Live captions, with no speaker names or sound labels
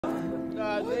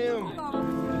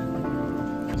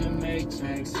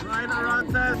Right around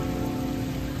that.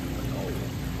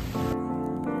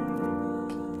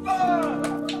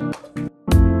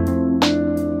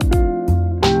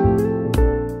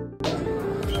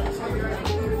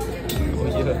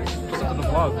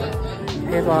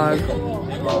 Hey vlog.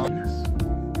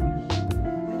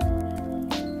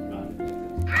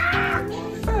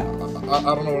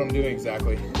 I don't know what I'm doing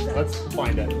exactly. Let's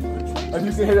find it. If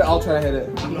you can hit it, I'll try to hit it.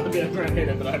 I'm not gonna try to hit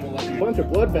it, but I will let you. A bunch of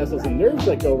blood vessels and nerves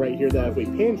that go right here that if we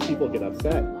pinch, people get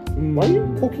upset. Why are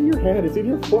you poking your hand? It's in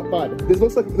your foot, bud. This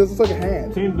looks like a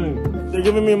hand. Same thing. They're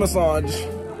giving me a massage.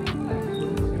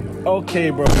 Okay,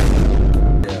 bro.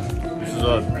 This is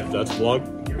Jat's vlog.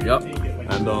 Yep.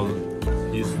 And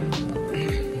he's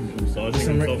massaging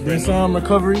himself Doing right some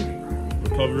recovery. now.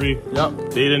 Recovery.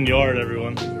 Yep. Dayton Yard,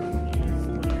 everyone.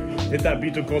 Hit that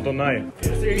beat to Kotonai.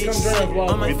 Here he comes right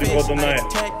vlog. Beat to Kotonai.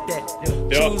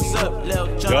 Yup.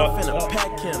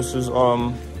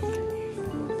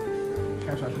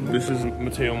 This is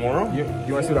Mateo Moro. You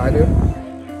want to see what I do?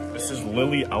 This is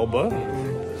Lily Alba.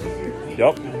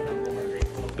 Yup.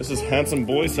 This is handsome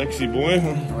boy, sexy boy.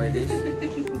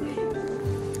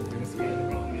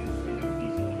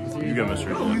 You get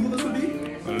Mr.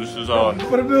 This is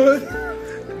What I'm doing?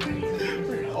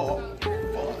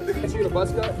 Let's get a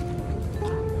bus cut.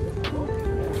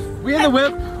 We in the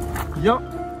whip. Yup.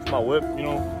 my whip, you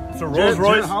know. It's a Rolls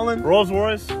Royce. Rolls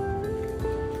Royce.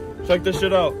 Check this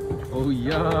shit out. Oh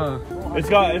yeah. It's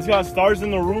got stars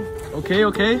in the roof. Okay,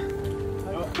 okay.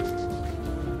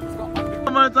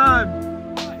 One more time.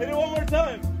 Hit it one more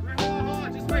time.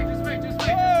 Just wait.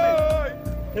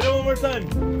 Hit it one more time.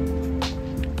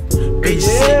 Bitch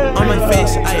sit on my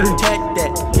face, I attack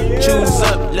that. Choose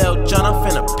up, Lil John, I'm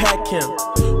finna pack him.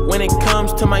 When it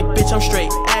comes to my bitch, I'm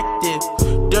straight active.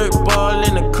 Dirt ball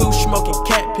in the coupe, smoking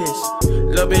cat piss.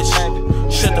 Lil bitch,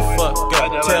 shut the fuck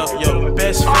up. Tell your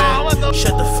best friend,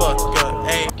 shut the fuck up.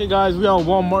 Hey. Okay guys, we on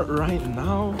Walmart right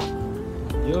now.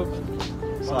 Yup.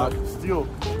 So Steal.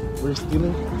 we're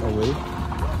stealing. Oh wait.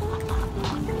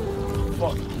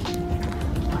 Fuck.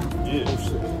 Yeah. Oh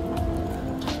shit.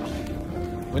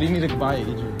 What do you need to buy,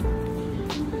 Adrian?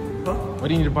 Huh? What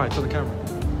do you need to buy? Tell the camera.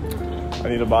 I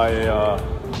need to buy a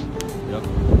Yep.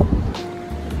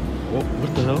 Whoa,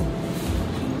 what the hell?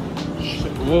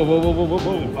 Shit.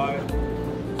 Whoa. buy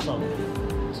some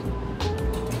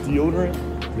deodorant,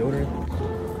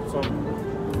 some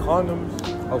condoms.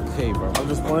 Okay, bro. I'm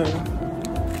just playing.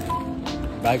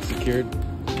 Bag secured.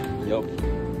 Yup.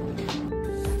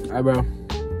 Alright, bro.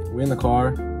 We're in the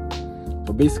car.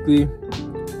 So basically,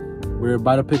 we're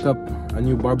about to pick up a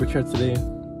new barber chair today.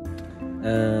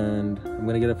 And I'm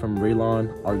gonna get it from Raylon,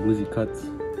 our glizzy cuts.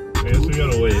 I guess we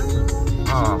gotta wait.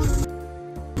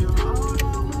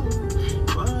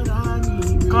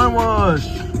 Car wash.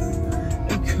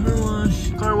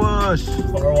 Car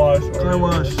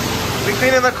wash. We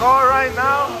cleaning the car right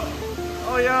now.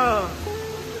 Oh yeah.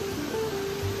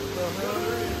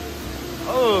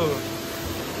 Oh.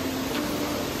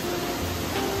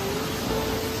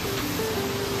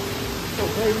 So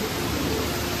crazy.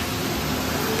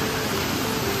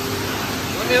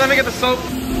 Let me get the soap.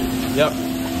 Yep.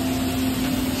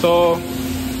 So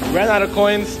ran out of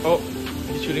coins. Oh,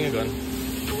 he's shooting a gun.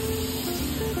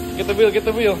 Get the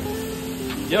wheel.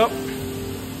 Yup.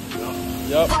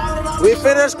 We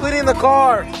finished cleaning the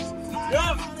car.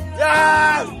 Yup.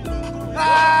 Yeah.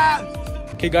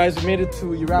 Okay guys, we made it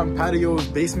to Iram Patio's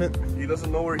basement. He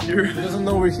doesn't know we're here. He doesn't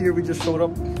know we're here, we just showed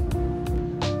up.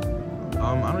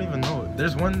 I don't even know.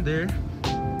 There's one there.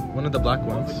 One of the black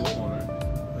ones.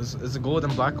 It's a gold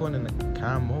and black one and a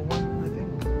camo one, I think.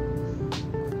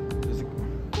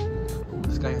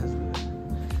 This guy has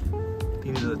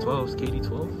these are the 12s,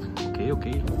 KD12.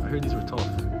 Okay. I heard these were tough.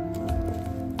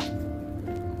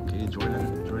 Okay, Jordan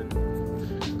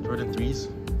 3s.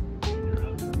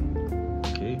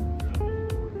 Okay.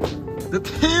 The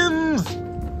Tims!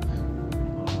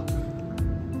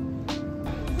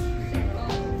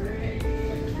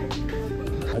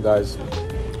 Hi guys,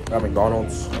 we're at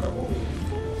McDonald's.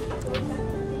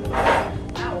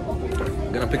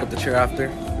 I'm gonna pick up the chair after.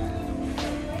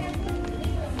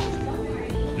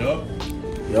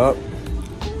 Yup.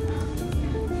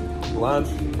 Lance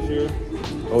is here.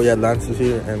 Oh yeah, Lance is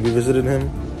here and we visited him.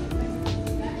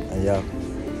 And yeah.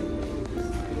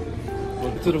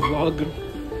 Welcome to the vlog.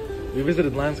 We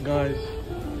visited Lance, guys.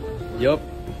 Yup.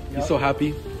 He's so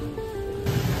happy.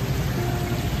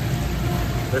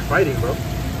 They're fighting, bro.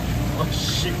 Oh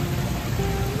shit.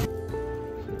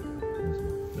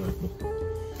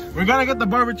 We're gonna get the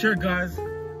barber chair, guys.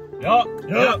 Yup.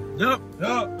 Yup.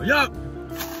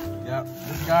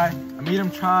 This guy, I made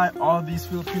him try all these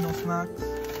Filipino snacks.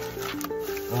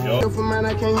 Yo.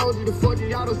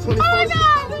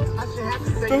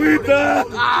 Delete that!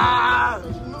 Ah!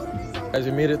 Guys,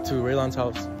 we made it to Raylon's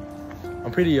house.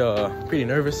 I'm pretty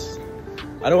nervous.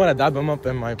 I don't want to dab him up,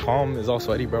 and my palm is all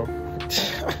sweaty, bro.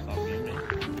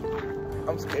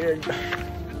 I'm scared.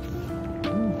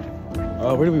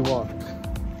 Where do we walk?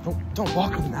 Don't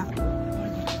walk on that.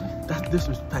 That's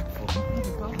disrespectful.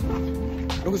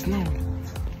 No, it's not.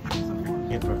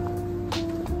 Yeah, bro.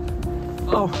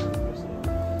 Oh.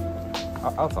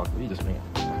 I'll talk. You just bring it.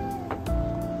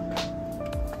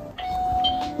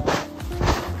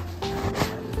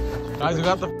 Guys, we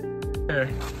got the hair.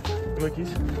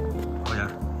 Cookies. Oh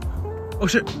yeah. Oh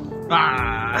shit.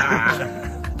 Ah.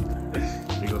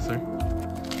 There you go, sir.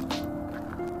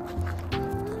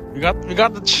 We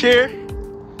got the chair.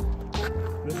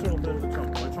 This one will fit in the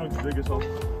trunk. My trunk's big as hell.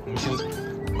 Let me see this.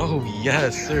 Oh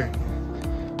yes, sir.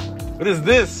 What is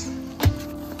this?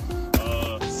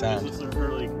 Sand. This is her,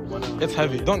 like, It's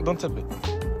heavy. Don't tip it.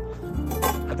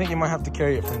 I think you might have to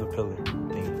carry it from the pillar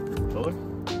thingy. Pillar?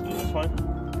 Is this fine?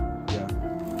 Yeah.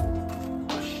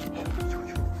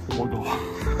 Oh my god.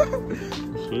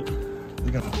 Shit.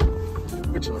 You got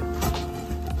which one?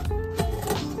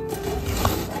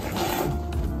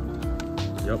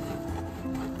 Yep.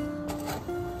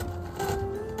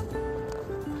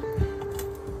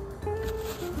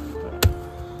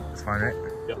 It's fine, right?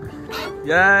 Yep.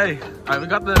 Yay! Alright, we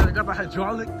got the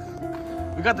hydraulics.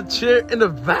 We got the chair in the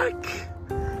back.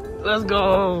 Let's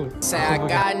go. Say I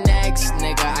got next,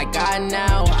 nigga, I got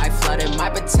now. I flooded my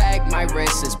Patek, my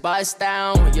wrist is bust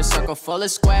down. Your circle full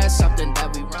of squares, something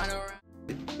that we run around.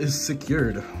 It's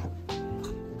secured.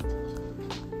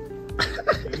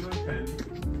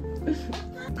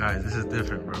 Guys, this is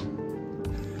different, bro.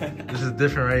 This is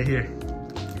different right here.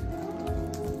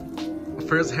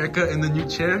 First haircut in the new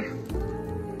chair.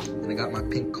 And I got my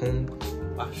pink comb.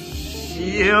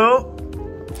 Yo!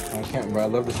 I can't, bro. I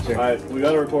love this chair. Alright, we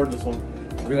gotta record this one.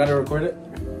 We gotta record it?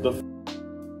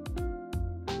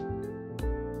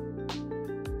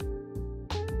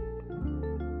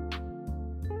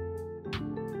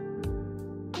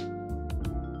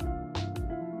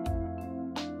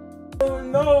 Oh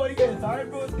no, you getting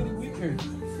tired, bro? It's getting weaker.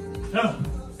 Yeah.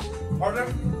 Partner?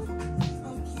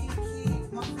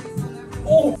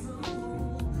 Oh!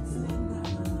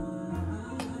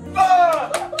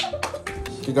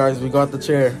 Okay guys, we got the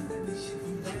chair.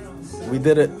 We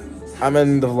did it. I'm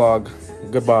ending the vlog.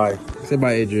 Goodbye. Say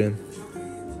bye, Adrian.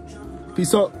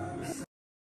 Peace out.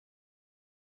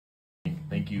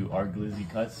 Thank you, our Glizzy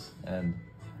Cuts, and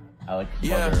I like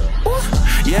Yeah.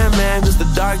 Yeah, man, just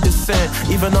a dark descent.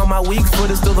 Even on my weak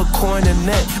foot, it's still a corner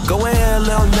net. Go ahead,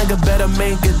 little nigga, better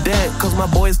make a dent. Cause my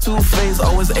boy's two-faced,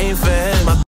 always aim for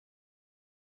head.